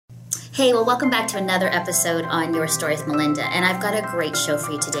Hey, well, welcome back to another episode on Your Story with Melinda. And I've got a great show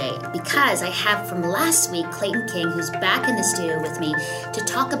for you today because I have from last week Clayton King, who's back in the studio with me to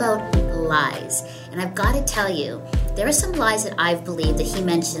talk about lies. And I've got to tell you, there are some lies that I've believed that he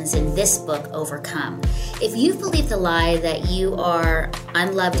mentions in this book, Overcome. If you've believed the lie that you are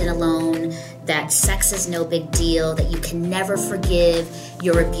unloved and alone, that sex is no big deal, that you can never forgive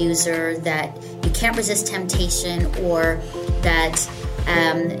your abuser, that you can't resist temptation, or that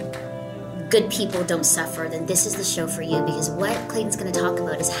good people don't suffer, then this is the show for you, because what Clayton's going to talk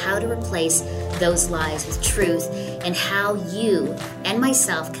about is how to replace those lies with truth and how you and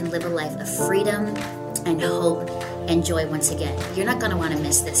myself can live a life of freedom and hope and joy once again. You're not going to want to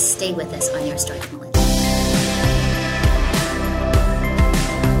miss this. Stay with us on Your Story with Melinda.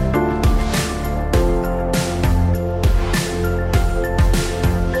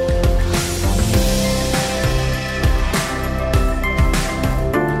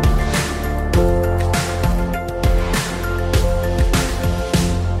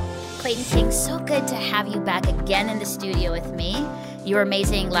 Back again in the studio with me. You were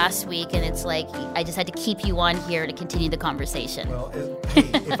amazing last week, and it's like I just had to keep you on here to continue the conversation. Well,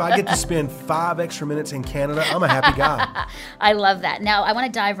 if I get to spend 5 extra minutes in Canada, I'm a happy guy. I love that. Now, I want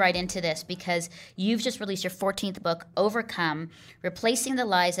to dive right into this because you've just released your 14th book, Overcome, Replacing the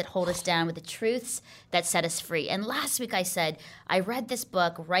Lies That Hold Us Down with the Truths That Set Us Free. And last week I said, I read this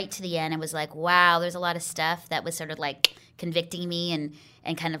book right to the end and was like, wow, there's a lot of stuff that was sort of like convicting me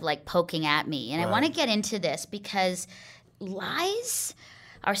and kind of like poking at me. And right. I want to get into this because lies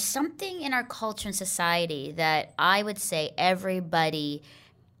are something in our culture and society that I would say everybody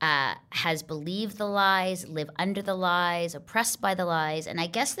has believed the lies, live under the lies, oppressed by the lies. And I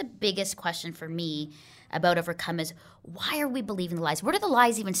guess the biggest question for me about Overcome is, why are we believing the lies? Where do the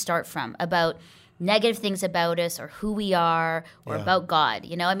lies even start from about negative things about us or who we are or about God?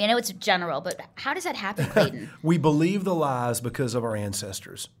 You know, I mean, I know it's general, but how does that happen, Clayton? We believe the lies because of our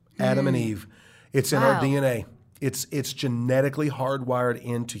ancestors, Adam and Eve. It's in our DNA. It's genetically hardwired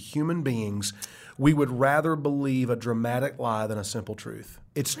into human beings. We would rather believe a dramatic lie than a simple truth.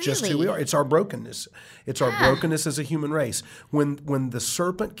 It's just who we are. It's our brokenness. It's our brokenness as a human race. When the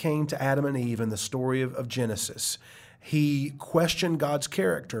serpent came to Adam and Eve in the story of Genesis, he questioned God's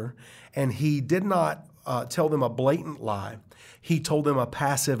character, and he did not tell them a blatant lie. He told them a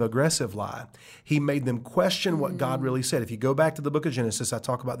passive-aggressive lie. He made them question what God really said. If you go back to the book of Genesis, I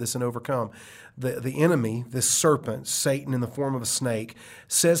talk about this in Overcome. The enemy, this serpent, Satan in the form of a snake,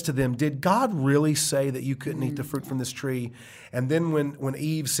 says to them, did God really say that you couldn't eat the fruit from this tree? And then when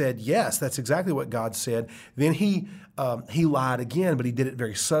Eve said, yes, that's exactly what God said, then he lied again, but he did it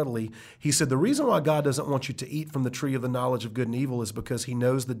very subtly. He said, the reason why God doesn't want you to eat from the tree of the knowledge of good and evil is because he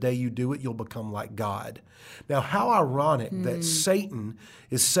knows the day you do it, you'll become like God. Now, how ironic that Satan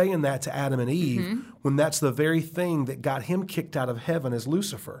is saying that to Adam and Eve when that's the very thing that got him kicked out of heaven as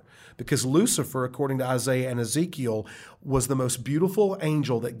Lucifer. Because Lucifer, according to Isaiah and Ezekiel, was the most beautiful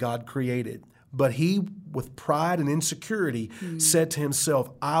angel that God created. But he, with pride and insecurity, said to himself,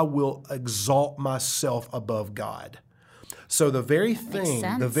 I will exalt myself above God. So the very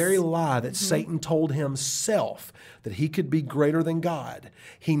thing, the very lie that Satan told himself that he could be greater than God,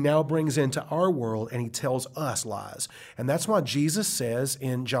 he now brings into our world and he tells us lies. And that's why Jesus says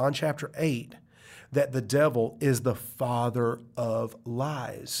in John chapter 8 that the devil is the father of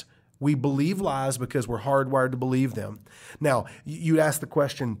lies. We believe lies because we're hardwired to believe them. Now, you'd ask the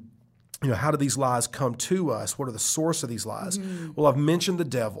question, how do these lies come to us? What are the source of these lies? Well, I've mentioned the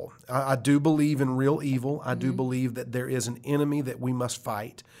devil. I do believe in real evil. I do believe that there is an enemy that we must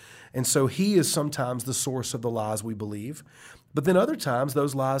fight. And so he is sometimes the source of the lies we believe. But then other times,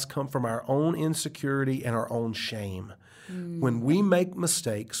 those lies come from our own insecurity and our own shame. When we make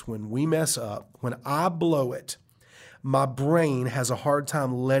mistakes, when we mess up, when I blow it, my brain has a hard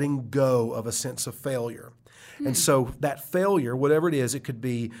time letting go of a sense of failure. And so that failure, whatever it is, it could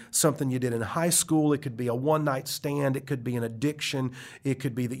be something you did in high school, it could be a one-night stand, it could be an addiction, it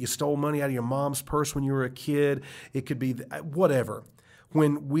could be that you stole money out of your mom's purse when you were a kid, it could be whatever.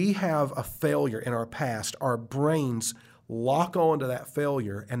 When we have a failure in our past, our brains lock on to that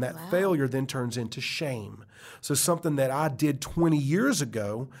failure, and that failure then turns into shame. So something that I did 20 years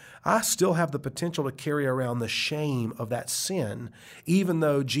ago, I still have the potential to carry around the shame of that sin, even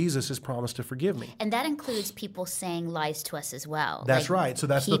though Jesus has promised to forgive me. And that includes people saying lies to us as well. That's right. So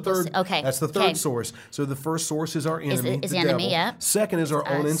that's the third. That's the third source. So the first source is our enemy, the enemy, devil. Second is our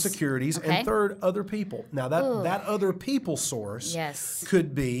own insecurities, and third, other people. Now that other people source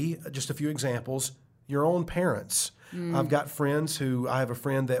could be, just a few examples, your own parents. I've got friends I have a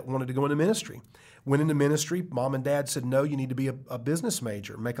friend that wanted to go into ministry. Went into ministry. Mom and dad said, no, you need to be a business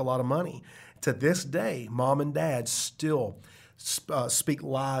major, make a lot of money. To this day, mom and dad still speak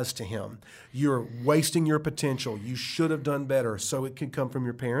lies to him. You're wasting your potential. You should have done better. So it could come from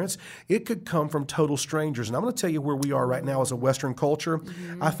your parents. It could come from total strangers. And I'm going to tell you where we are right now as a Western culture.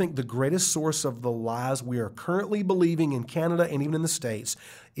 Mm-hmm. I think the greatest source of the lies we are currently believing in Canada and even in the States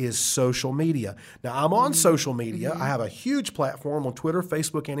is social media. Now, I'm on social media. I have a huge platform on Twitter,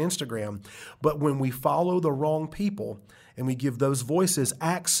 Facebook, and Instagram. But when we follow the wrong people, and we give those voices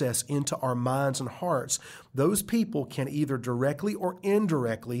access into our minds and hearts, those people can either directly or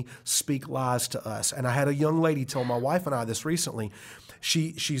indirectly speak lies to us. And I had a young lady tell my wife and I this recently.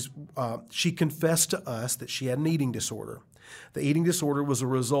 She confessed to us that she had an eating disorder. The eating disorder was a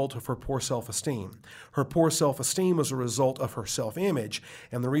result of her poor self-esteem. Her poor self-esteem was a result of her self-image.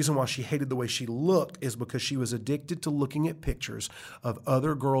 And the reason why she hated the way she looked is because she was addicted to looking at pictures of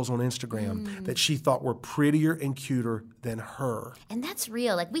other girls on Instagram that she thought were prettier and cuter than her. And that's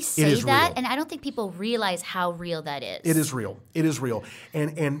real. Like, we say that, real. And I don't think people realize how real that is. It is real. It is real.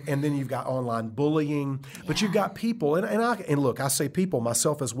 And then you've got online bullying, but you've got people, and look, I say people,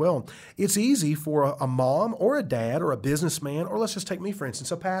 myself as well. It's easy for a mom or a dad or a businessman, or let's just take me, for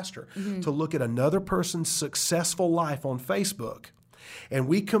instance, a pastor, to look at another person's successful life on Facebook, and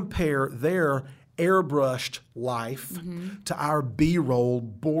we compare their airbrushed life to our B-roll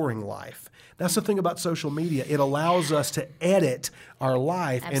boring life. That's the thing about social media. It allows us to edit our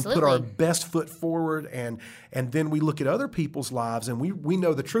life and put our best foot forward, and then we look at other people's lives and we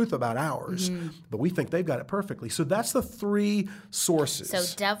know the truth about ours, but we think they've got it perfectly. So that's the three sources. So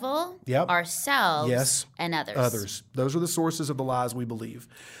devil, ourselves, and others. Others. Those are the sources of the lies we believe.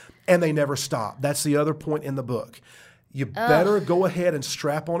 And they never stop. That's the other point in the book. You better go ahead and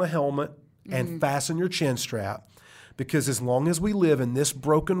strap on a helmet and fasten your chin strap, because as long as we live in this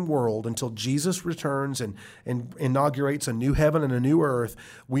broken world until Jesus returns and inaugurates a new heaven and a new earth,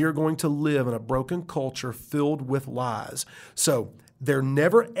 we are going to live in a broken culture filled with lies. So there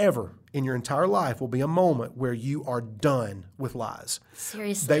never, ever in your entire life will be a moment where you are done with lies.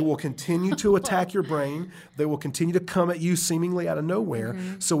 Seriously. They will continue to attack your brain. They will continue to come at you seemingly out of nowhere.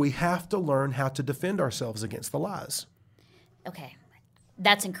 So we have to learn how to defend ourselves against the lies. Okay.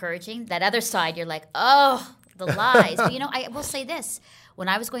 That's encouraging. That other side, you're like, oh, the lies. But, I will say this. When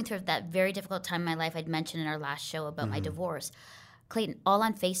I was going through that very difficult time in my life, I'd mentioned in our last show about my divorce, Clayton, all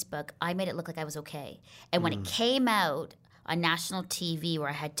on Facebook, I made it look like I was okay. And when it came out on national TV where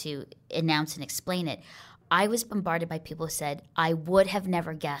I had to announce and explain it, I was bombarded by people who said, I would have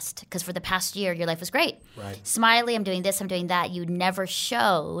never guessed, because for the past year, your life was great. Right. Smiley, I'm doing this, I'm doing that. You never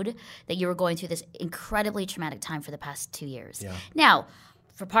showed that you were going through this incredibly traumatic time for the past 2 years. Yeah. Now,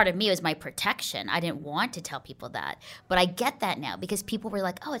 for part of me, it was my protection. I didn't want to tell people that. But I get that now, because people were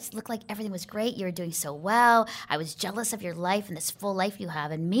like, oh, it looked like everything was great. You were doing so well. I was jealous of your life and this full life you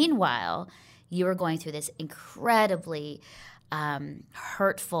have. And meanwhile, you were going through this incredibly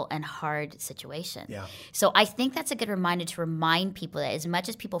hurtful and hard situation. Yeah. So I think that's a good reminder to remind people that as much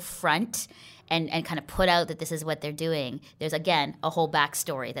as people front and kind of put out that this is what they're doing, there's, again, a whole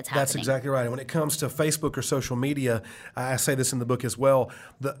backstory that's happening. That's exactly right. And when it comes to Facebook or social media, I say this in the book as well,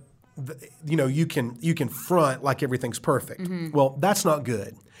 you can front like everything's perfect. Well, that's not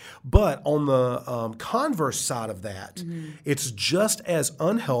good. But on the converse side of that, it's just as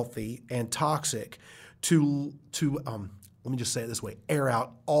unhealthy and toxic to let me just say it this way, air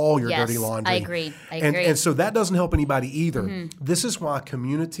out all your dirty laundry. I agree. And so that doesn't help anybody either. This is why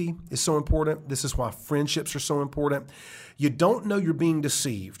community is so important. This is why friendships are so important. You don't know you're being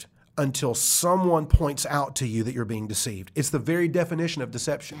deceived until someone points out to you that you're being deceived. It's the very definition of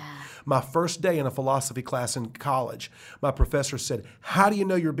deception. Yeah. My first day in a philosophy class in college, my professor said, how do you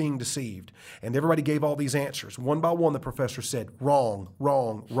know you're being deceived? And everybody gave all these answers. One by one, the professor said, wrong,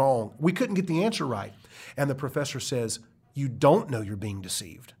 wrong, wrong. We couldn't get the answer right. And the professor says, you don't know you're being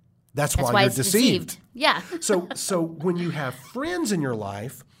deceived. That's why you're deceived. Yeah. So when you have friends in your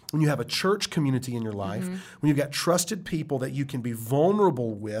life, when you have a church community in your life, when you've got trusted people that you can be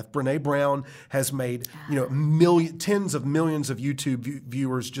vulnerable with. Brene Brown has made tens of millions of YouTube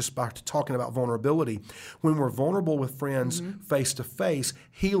viewers just by talking about vulnerability. When we're vulnerable with friends face to face,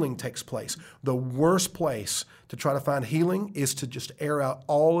 healing takes place. The worst place to try to find healing is to just air out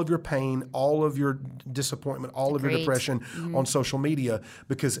all of your pain, all of your disappointment, all of your depression on social media,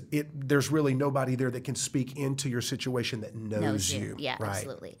 because there's really nobody there that can speak into your situation that knows you. Yeah, right.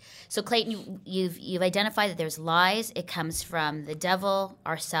 Absolutely. So Clayton, you've identified that there's lies. It comes from the devil,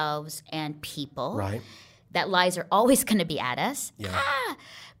 ourselves, and people. Right. That lies are always going to be at us. Yeah.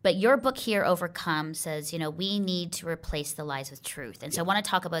 But your book here, Overcome, says, we need to replace the lies with truth. And so I want to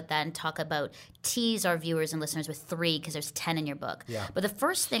talk about that and tease our viewers and listeners with 3, because there's 10 in your book. Yeah. But the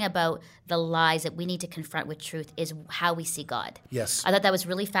first thing about the lies that we need to confront with truth is how we see God. Yes. I thought that was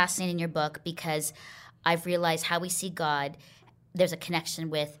really fascinating in your book, because I've realized how we see God, there's a connection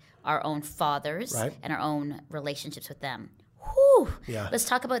with our own fathers and our own relationships with them. Whew. Yeah. Let's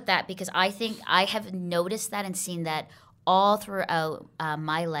talk about that, because I think I have noticed that and seen that all throughout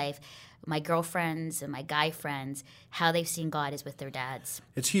my life. My girlfriends and my guy friends, how they've seen God is with their dads.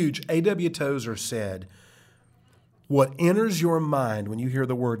 It's huge. A.W. Tozer said, what enters your mind when you hear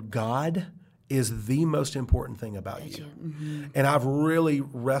the word God is the most important thing about you. Mm-hmm. And I've really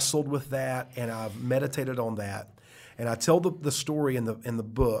wrestled with that, and I've meditated on that. And I tell the story in the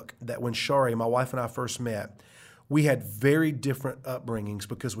book that when Shari, my wife, and I first met, we had very different upbringings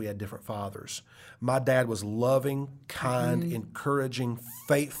because we had different fathers. My dad was loving, kind, encouraging,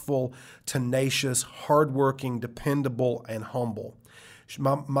 faithful, tenacious, hardworking, dependable, and humble.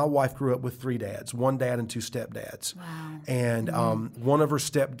 My wife grew up with 3 dads, 1 dad and 2 stepdads. Wow. And one of her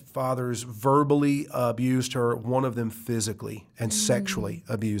stepfathers verbally abused her, one of them physically and sexually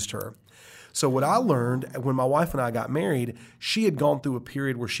abused her. So what I learned when my wife and I got married, she had gone through a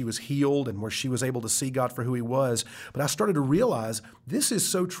period where she was healed and where she was able to see God for who he was. But I started to realize this is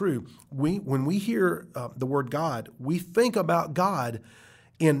so true. When we hear the word God, we think about God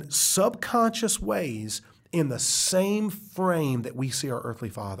in subconscious ways in the same frame that we see our earthly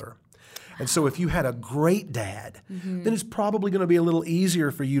father. And so if you had a great dad, then it's probably going to be a little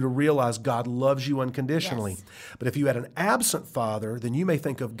easier for you to realize God loves you unconditionally. Yes. But if you had an absent father, then you may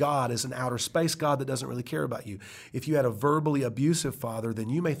think of God as an outer space God that doesn't really care about you. If you had a verbally abusive father, then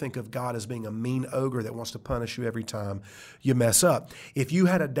you may think of God as being a mean ogre that wants to punish you every time you mess up. If you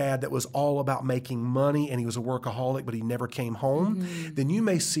had a dad that was all about making money and he was a workaholic but he never came home, then you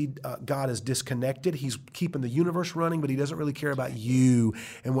may see God as disconnected. He's keeping the universe running, but he doesn't really care about you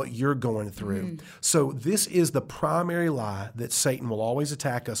and what you're going through. So this is the primary lie that Satan will always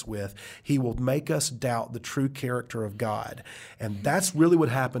attack us with. He will make us doubt the true character of God. And that's really what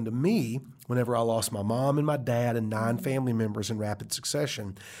happened to me whenever I lost my mom and my dad and 9 family members in rapid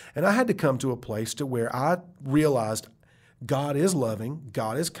succession. And I had to come to a place to where I realized God is loving,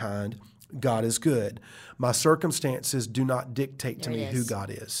 God is kind, God is good. My circumstances do not dictate to me who God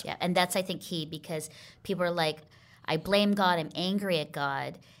is. Yeah, and that's, I think, key, because people are like, I blame God, I'm angry at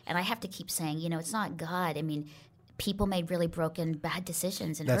God, and I have to keep saying, it's not God. I mean, people made really broken, bad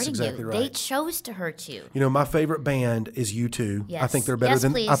decisions and That's hurting exactly you. right. They chose to hurt you. My favorite band is U2. Yes. I think they're better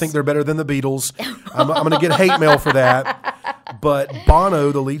Yes, I think they're better than the Beatles. I'm going to get hate mail for that. But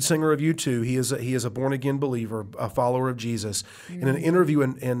Bono, the lead singer of U2, he is a born again believer, a follower of Jesus. In an interview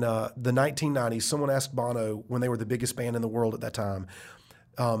in the 1990s, someone asked Bono, when they were the biggest band in the world at that time,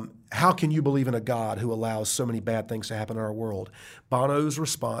 how can you believe in a God who allows so many bad things to happen in our world? Bono's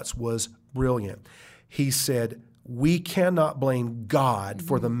response was brilliant. He said, we cannot blame God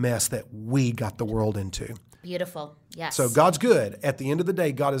for the mess that we got the world into. Beautiful. Yes. So God's good. At the end of the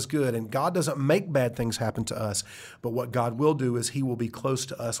day, God is good, and God doesn't make bad things happen to us. But what God will do is he will be close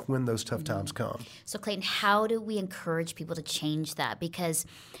to us when those tough times come. So Clayton, how do we encourage people to change that? Because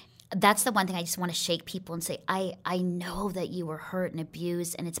that's the one thing I just want to shake people and say, I know that you were hurt and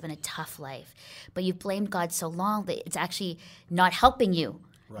abused and it's been a tough life, but you've blamed God so long that it's actually not helping you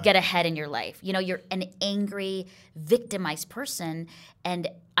get ahead in your life. You're an angry, victimized person, and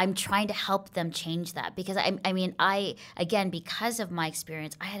I'm trying to help them change that, because again, because of my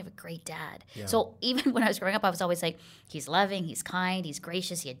experience, I had a great dad. Yeah. So even when I was growing up, I was always like, he's loving, he's kind, he's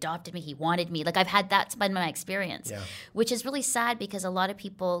gracious, he adopted me, he wanted me. Like, I've had that's been my experience, which is really sad, because a lot of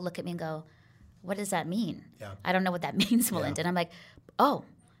people look at me and go, what does that mean? Yeah. I don't know what that means, Melinda. And I'm like, oh,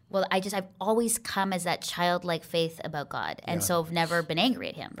 well, I've always come as that childlike faith about God. And so I've never been angry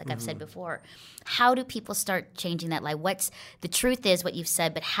at him, like I've said before. How do people start changing that life? The truth is what you've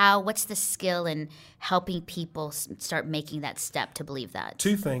said, but what's the skill in helping people start making that step to believe that?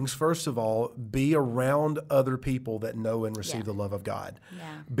 2 things. First of all, be around other people that know and receive the love of God.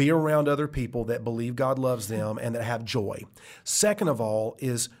 Yeah. Be around other people that believe God loves them and that have joy. Second of all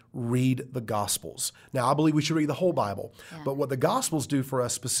is read the Gospels. Now, I believe we should read the whole Bible, but what the Gospels do for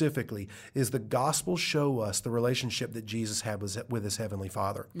us specifically is the Gospels show us the relationship that Jesus had with his Heavenly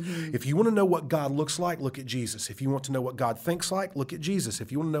Father. If you want to know what God looks like, look at Jesus. If you want to know what God thinks like, look at Jesus. If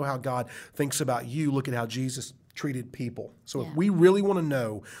you want to know how God thinks about you, look at how Jesus treated people. So if we really want to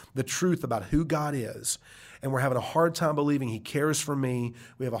know the truth about who God is, and we're having a hard time believing he cares for me,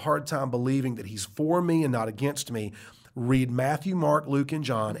 we have a hard time believing that he's for me and not against me, Read Matthew, Mark, Luke, and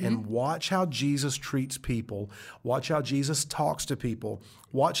John, and watch how Jesus treats people. Watch how Jesus talks to people.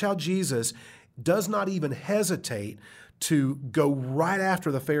 Watch how Jesus does not even hesitate to go right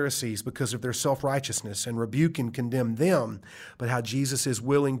after the Pharisees because of their self-righteousness and rebuke and condemn them, but how Jesus is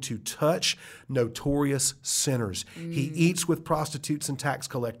willing to touch notorious sinners. He eats with prostitutes and tax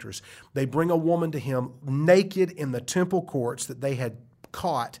collectors. They bring a woman to him naked in the temple courts that they had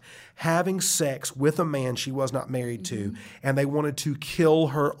caught having sex with a man she was not married to, and they wanted to kill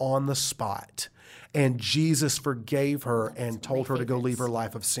her on the spot. And Jesus forgave her and told her to go leave her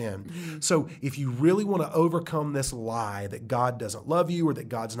life of sin. So if you really want to overcome this lie that God doesn't love you or that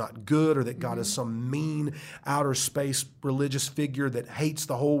God's not good or that God is some mean outer space religious figure that hates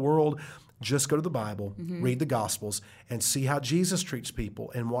the whole world, just go to the Bible, read the Gospels, and see how Jesus treats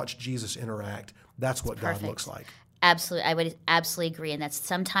people and watch Jesus interact. That's what God looks like. Absolutely. I would absolutely agree. And that's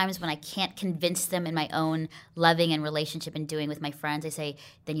sometimes when I can't convince them in my own loving and relationship and doing with my friends, I say,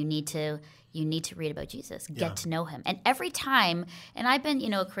 then you need to read about Jesus, get to know him. And every time, and I've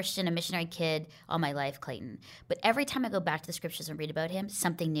been, a Christian, a missionary kid all my life, Clayton, but every time I go back to the scriptures and read about him,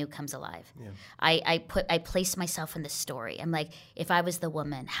 something new comes alive. Yeah. I place myself in the story. I'm like, if I was the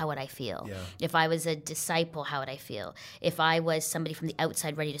woman, how would I feel? Yeah. If I was a disciple, how would I feel? If I was somebody from the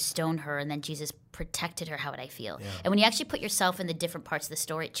outside ready to stone her and then Jesus protected her, how would I feel? Yeah. And when you actually put yourself in the different parts of the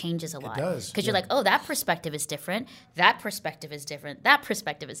story, it changes a lot. It does. Because you're like, oh, that perspective is different. That perspective is different. That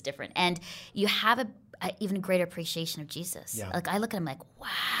perspective is different. And you have a even greater appreciation of Jesus. Yeah. Like I look at him like,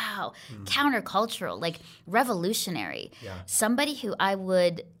 wow, countercultural, like revolutionary. Yeah. Somebody who I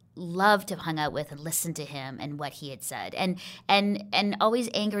would love to have hung out with and listened to him and what he had said. And always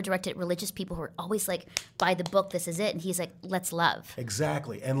anger directed at religious people who are always like, by the book, this is it. And he's like, let's love.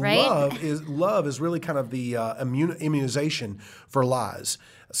 Exactly. And love is really kind of the immunization for lies.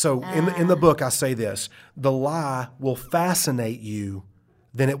 So in the book, I say this: the lie will fascinate you,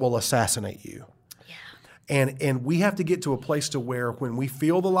 then it will assassinate you. Yeah. And we have to get to a place to where when we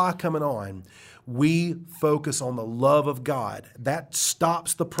feel the lie coming on, we focus on the love of God. That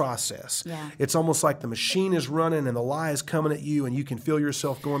stops the process. Yeah. It's almost like the machine is running and the lie is coming at you and you can feel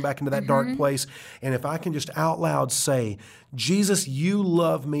yourself going back into that dark place. And if I can just out loud say, Jesus, you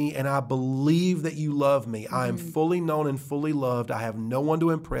love me and I believe that you love me. I am fully known and fully loved. I have no one to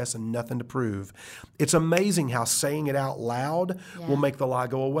impress and nothing to prove. It's amazing how saying it out loud will make the lie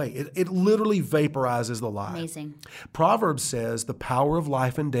go away. It literally vaporizes the lie. Amazing. Proverbs says the power of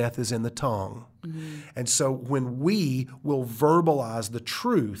life and death is in the tongue. And so when we will verbalize the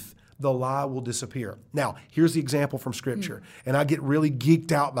truth, the lie will disappear. Now, here's the example from Scripture. And I get really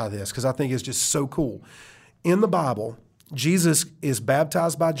geeked out by this because I think it's just so cool. In the Bible, Jesus is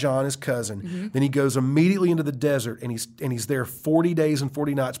baptized by John, his cousin. Then he goes immediately into the desert, and he's there 40 days and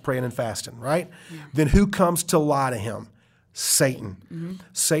 40 nights praying and fasting, right? Yeah. Then who comes to lie to him? Satan.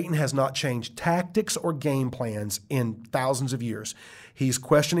 Satan has not changed tactics or game plans in thousands of years. He's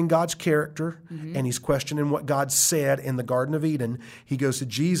questioning God's character, and he's questioning what God said in the Garden of Eden. He goes to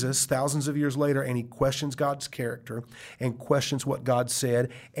Jesus thousands of years later, and he questions God's character and questions what God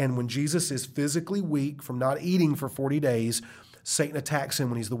said. And when Jesus is physically weak from not eating for 40 days, Satan attacks him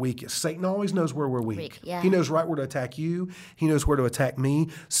when he's the weakest. Satan always knows where we're weak. He knows right where to attack you. He knows where to attack me.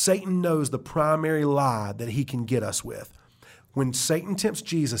 Satan knows the primary lie that he can get us with. When Satan tempts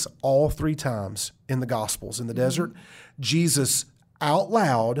Jesus all 3 times in the Gospels in the desert, Jesus out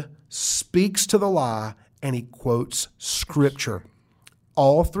loud speaks to the lie and he quotes Scripture.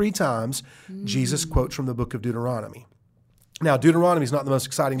 All 3 times, Jesus quotes from the book of Deuteronomy. Now, Deuteronomy is not the most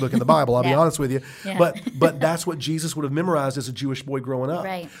exciting book in the Bible, I'll be honest with you, but that's what Jesus would have memorized as a Jewish boy growing up.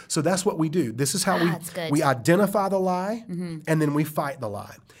 Right. So that's what we do. This is how we identify the lie, and then we fight the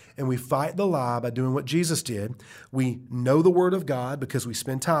lie. And we fight the lie by doing what Jesus did. We know the Word of God because we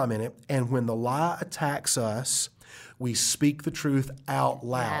spend time in it, and when the lie attacks us, we speak the truth out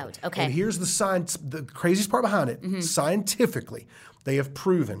loud. Okay. And here's the craziest part behind it. Scientifically, they have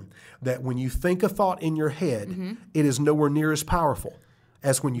proven that when you think a thought in your head, it is nowhere near as powerful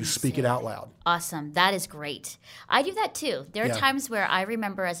as when you speak it out loud. Awesome. That is great. I do that too. There are times where I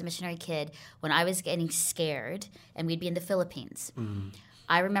remember as a missionary kid when I was getting scared and we'd be in the Philippines.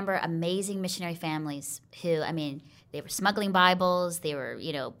 I remember amazing missionary families who, they were smuggling Bibles. They were,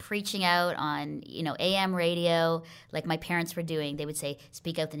 preaching out on, AM radio like my parents were doing. They would say,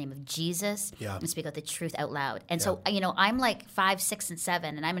 speak out the name of Jesus and speak out the truth out loud. And so, I'm like 5, 6, and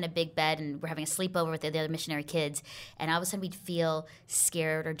 7, and I'm in a big bed, and we're having a sleepover with the other missionary kids. And all of a sudden, we'd feel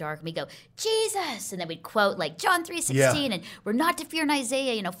scared or dark. And we'd go, Jesus! And then we'd quote like John 3:16, and we're not to fear in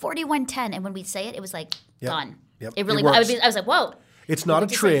Isaiah, 41:10. And when we'd say it, it was like gone. Yep. It really was. I was like, whoa. It's not a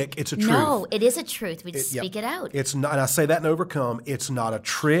trick. It's a truth. No, it is a truth. We just speak it out. It's not, and I say that in Overcome. It's not a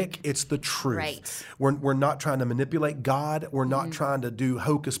trick. It's the truth. Right. We're not trying to manipulate God. We're not trying to do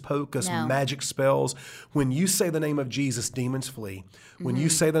hocus pocus, magic spells. When you say the name of Jesus, demons flee. When you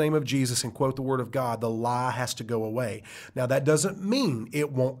say the name of Jesus and quote the word of God, the lie has to go away. Now, that doesn't mean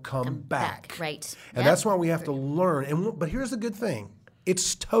it won't come back. Right. And that's why we have to learn. But here's the good thing.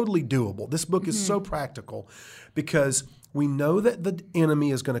 It's totally doable. This book is so practical because we know that the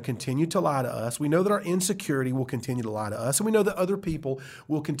enemy is going to continue to lie to us. We know that our insecurity will continue to lie to us. And we know that other people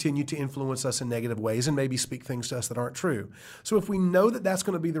will continue to influence us in negative ways and maybe speak things to us that aren't true. So if we know that that's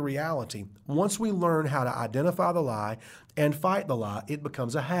going to be the reality, once we learn how to identify the lie and fight the lie, it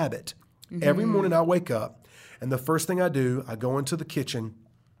becomes a habit. Every morning I wake up, and the first thing I do, I go into the kitchen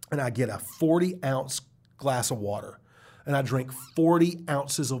and I get a 40-ounce glass of water. And I drink 40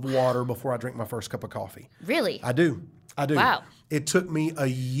 ounces of water before I drink my first cup of coffee. Really? I do. Wow. It took me a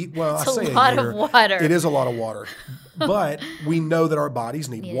year. Well, it's a lot of water. It is a lot of water. But we know that our bodies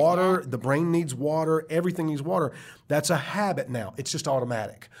need water. The brain needs water. Everything needs water. That's a habit now. It's just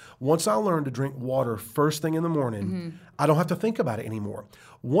automatic. Once I learn to drink water first thing in the morning, I don't have to think about it anymore.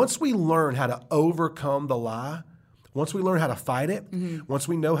 Once we learn how to overcome the lie, once we learn how to fight it, once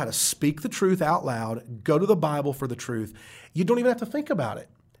we know how to speak the truth out loud, go to the Bible for the truth, you don't even have to think about it.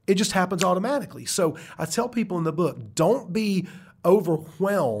 It just happens automatically. So I tell people in the book, don't be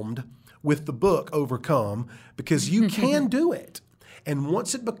overwhelmed with the book Overcome, because you can do it. And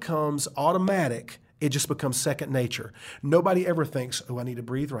once it becomes automatic, it just becomes second nature. Nobody ever thinks, oh, I need to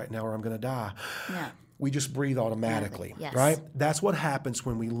breathe right now or I'm going to die. Yeah. We just breathe automatically, right? That's what happens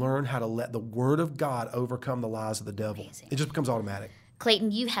when we learn how to let the Word of God overcome the lies of the devil. Amazing. It just becomes automatic.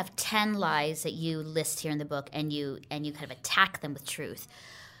 Clayton, you have 10 lies that you list here in the book, and you kind of attack them with truth.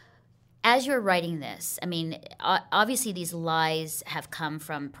 As you're writing this, I mean, obviously these lies have come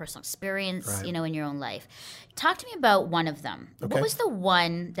from personal experience, in your own life. Talk to me about one of them. Okay. What was the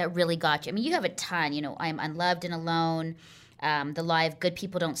one that really got you? I mean, you have a ton. I'm unloved and alone. The lie of good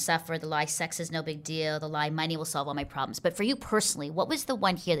people don't suffer. The lie sex is no big deal. The lie money will solve all my problems. But for you personally, what was the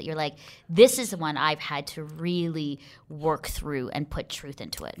one here that you're like, this is the one I've had to really work through and put truth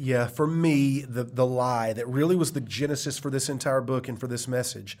into it? Yeah, for me, the lie that really was the genesis for this entire book and for this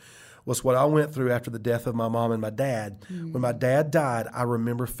message was what I went through after the death of my mom and my dad. When my dad died, I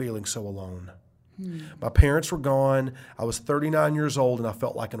remember feeling so alone. My parents were gone. I was 39 years old, and I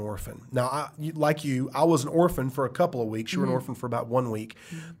felt like an orphan. Now, like you, I was an orphan for a couple of weeks. You were an orphan for about 1 week.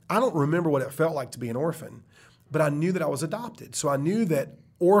 I don't remember what it felt like to be an orphan, but I knew that I was adopted. So I knew that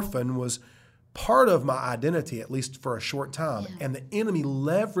orphan was part of my identity, at least for a short time. Yeah. And the enemy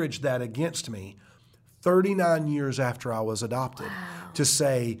leveraged that against me 39 years after I was adopted to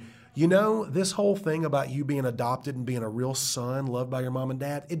say, this whole thing about you being adopted and being a real son loved by your mom and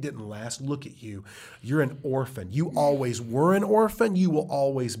dad, it didn't last. Look at you. You're an orphan. You always were an orphan. You will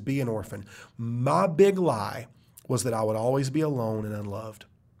always be an orphan. My big lie was that I would always be alone and unloved.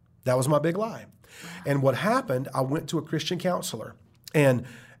 That was my big lie. And what happened, I went to a Christian counselor. And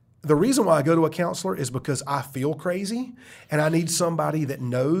the reason why I go to a counselor is because I feel crazy and I need somebody that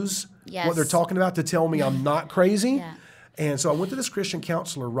knows what they're talking about to tell me I'm not crazy. Yeah. And so I went to this Christian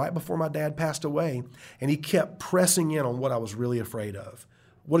counselor right before my dad passed away, and he kept pressing in on what I was really afraid of.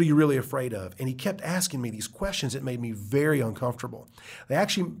 What are you really afraid of? And he kept asking me these questions that made me very uncomfortable. They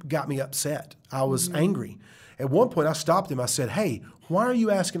actually got me upset. I was angry. At one point, I stopped him. I said, hey, why are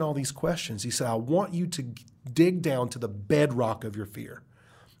you asking all these questions? He said, I want you to dig down to the bedrock of your fear,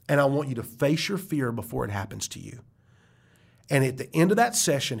 and I want you to face your fear before it happens to you. And at the end of that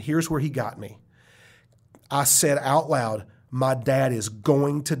session, here's where he got me. I said out loud, my dad is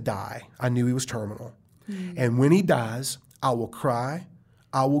going to die. I knew he was terminal. And when he dies, I will cry,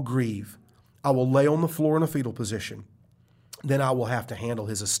 I will grieve, I will lay on the floor in a fetal position. Then I will have to handle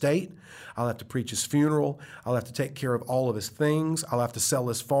his estate. I'll have to preach his funeral. I'll have to take care of all of his things. I'll have to sell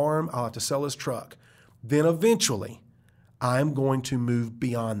his farm. I'll have to sell his truck. Then eventually, I'm going to move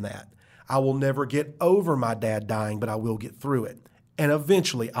beyond that. I will never get over my dad dying, but I will get through it. And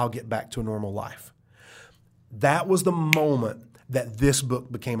eventually, I'll get back to a normal life. That was the moment that this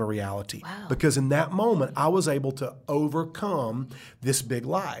book became a reality. Wow. Because in that moment, I was able to overcome this big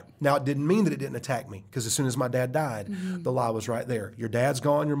lie. Now, it didn't mean that it didn't attack me, because as soon as my dad died, the lie was right there. Your dad's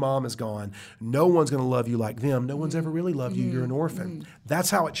gone, your mom is gone. No one's going to love you like them. No one's ever really loved you. You're an orphan. That's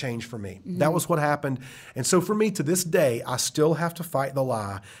how it changed for me. That was what happened. And so for me, to this day, I still have to fight the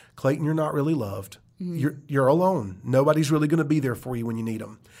lie. Clayton, you're not really loved. You're alone. Nobody's really going to be there for you when you need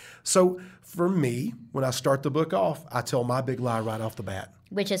them. So for me, when I start the book off, I tell my big lie right off the bat.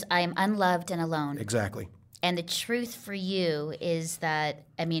 Which is, I am unloved and alone. Exactly. And the truth for you is that,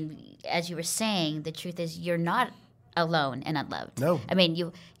 I mean, as you were saying, the truth is you're not alone and unloved. No. I mean,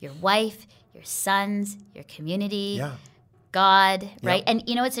 your wife, your sons, your community, Yeah. God, right? Yep. And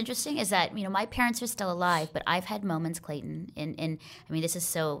you know what's interesting is that, you know, my parents are still alive, but I've had moments, Clayton, and I mean, this is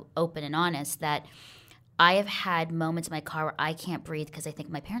so open and honest, that I have had moments in my car where I can't breathe because I think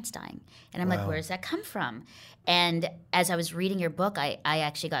my parents dying. And I'm like, where does that come from? And as I was reading your book, I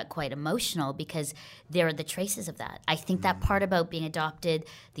actually got quite emotional because there are the traces of that. I think that part about being adopted,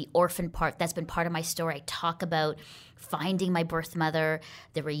 the orphan part, that's been part of my story. I talk about finding my birth mother,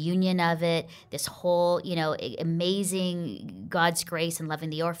 the reunion of it, this whole, you know, amazing God's grace and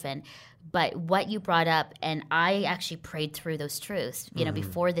loving the orphan. But what you brought up, and I actually prayed through those truths, you know,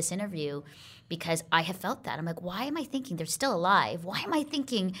 before this interview, because I have felt that. I'm like, why am I thinking they're still alive? Why am I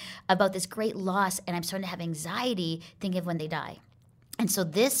thinking about this great loss? And I'm starting to have anxiety thinking of when they die. And so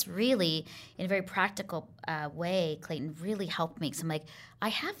this really, in a very practical way, Clayton, really helped me. So I'm like, I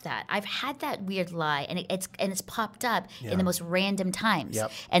have that. I've had that weird lie, and it's popped up in the most random times.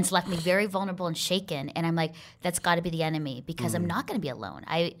 Yep. And it's left me very vulnerable and shaken. And I'm like, that's got to be the enemy, because I'm not going to be alone.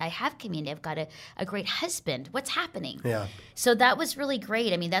 I have community. I've got a great husband. What's happening? Yeah. So that was really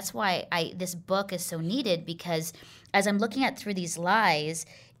great. I mean, that's why this book is so needed, because as I'm looking at through these lies,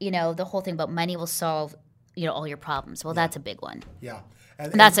 you know, the whole thing about money will solve, you know, all your problems. Well, that's a big one. Yeah.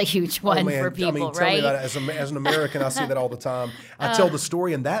 And that's a huge one man, for people, I mean, tell right? me about it. As an American, I see that all the time. I tell the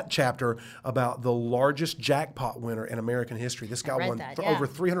story in that chapter about the largest jackpot winner in American history. This guy won over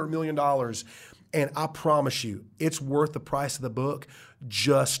 $300 million. And I promise you, it's worth the price of the book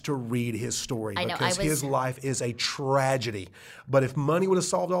just to read his story, because his life is a tragedy. But if money would have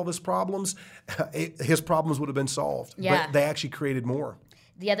solved all his problems, his problems would have been solved. Yeah. But they actually created more.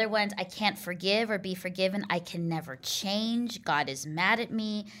 The other ones, I can't forgive or be forgiven. I can never change. God is mad at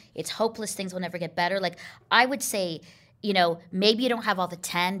me. It's hopeless. Things will never get better. Like, I would say, you know, maybe you don't have all the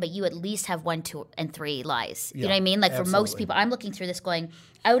 10, but you at least have 1, 2, and 3 lies. You know what I mean? Like, for most people, I'm looking through this going,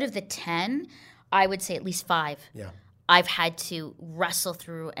 out of the 10, I would say at least 5. Yeah. I've had to wrestle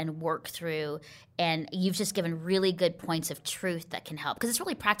through and work through, and you've just given really good points of truth that can help, because it's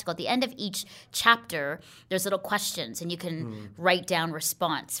really practical. At the end of each chapter, there's little questions, and you can write down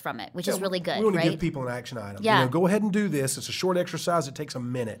response from it, which is really good, We want right? to give people an action item. Yeah. You know, go ahead and do this. It's a short exercise. It takes a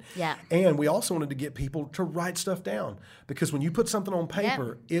minute. Yeah. And we also wanted to get people to write stuff down, because when you put something on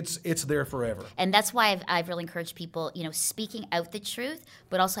paper, it's there forever. And that's why I've really encouraged people, you know, speaking out the truth,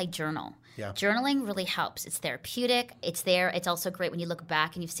 but also I journal. Yeah. Journaling really helps. It's therapeutic. It's there. It's also great when you look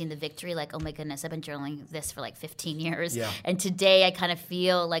back and you've seen the victory, like, oh my goodness, I've been journaling this for like 15 years. Yeah. And today I kind of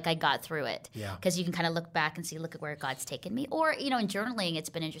feel like I got through it. Yeah. Because you can kind of look back and see, look at where God's taken me. Or, you know, in journaling, it's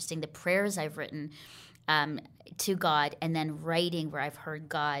been interesting, the prayers I've written to God, and then writing where I've heard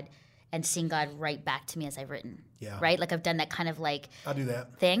God and seeing God write back to me as I've written. Yeah. Right? Like, I've done that kind of like I do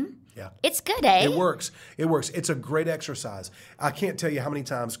that. thing. Yeah. It's good, eh? It works. It works. It's a great exercise. I can't tell you how many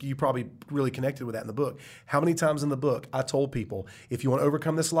times, you probably really connected with that in the book, how many times in the book I told people, if you want to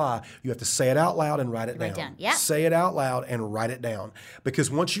overcome this lie, you have to say it out loud and write it down. Yeah. Say it out loud and write it down.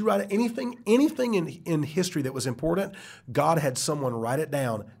 Because once you write it, anything in history that was important, God had someone write it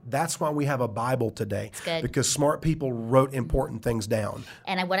down. That's why we have a Bible today. It's good. Because smart people wrote important things down.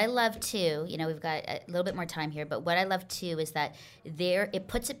 And what I love too, you know, we've got a little bit more time here, but what I love too is that it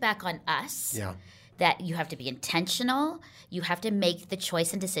puts it back on us. Yeah. That you have to be intentional. You have to make the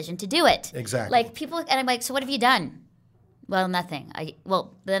choice and decision to do it. Exactly. Like, people, and I'm like, so what have you done? Well, nothing.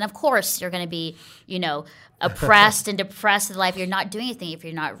 Well, then of course you're going to be, you know, oppressed and depressed in life. You're not doing anything if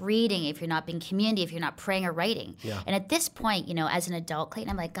you're not reading, if you're not being community, if you're not praying or writing. Yeah. And at this point, you know, as an adult,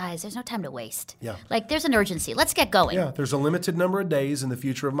 Clayton, I'm like, guys, there's no time to waste. Yeah. Like, there's an urgency. Let's get going. Yeah, there's a limited number of days in the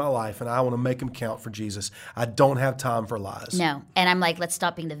future of my life, and I want to make them count for Jesus. I don't have time for lies. No. And I'm like, let's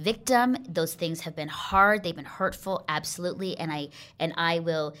stop being the victim. Those things have been hard. They've been hurtful. Absolutely. And I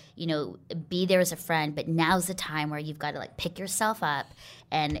will, you know, be there as a friend. But now's the time where you've got to, like, pick yourself up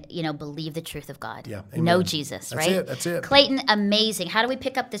and, you know, believe the truth of God. Yeah. Know Jesus, That's right? That's it. Clayton, amazing. How do we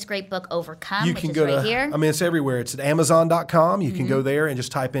pick up this great book, Overcome, You which can is go right to, here? I mean, it's everywhere. It's at Amazon.com. You can go there and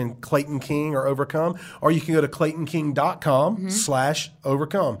just type in Clayton King or Overcome, or you can go to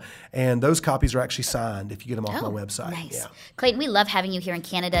ClaytonKing.com/overcome. And those copies are actually signed if you get them off my website. Nice. Yeah. I Clayton, we love having you here in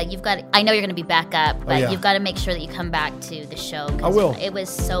Canada. I know you're going to be back up, but you've got to make sure that you come back to the show. I will. It was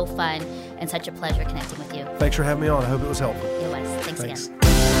so fun and such a pleasure connecting with you. Thanks for having me on. I hope it was helpful. It was. Thanks again.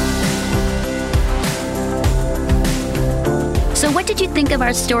 So what did you think of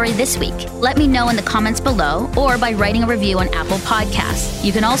our story this week? Let me know in the comments below or by writing a review on Apple Podcasts.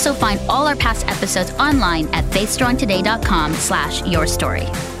 You can also find all our past episodes online at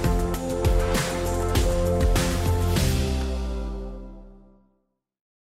faithstrongtoday.com/yourstory.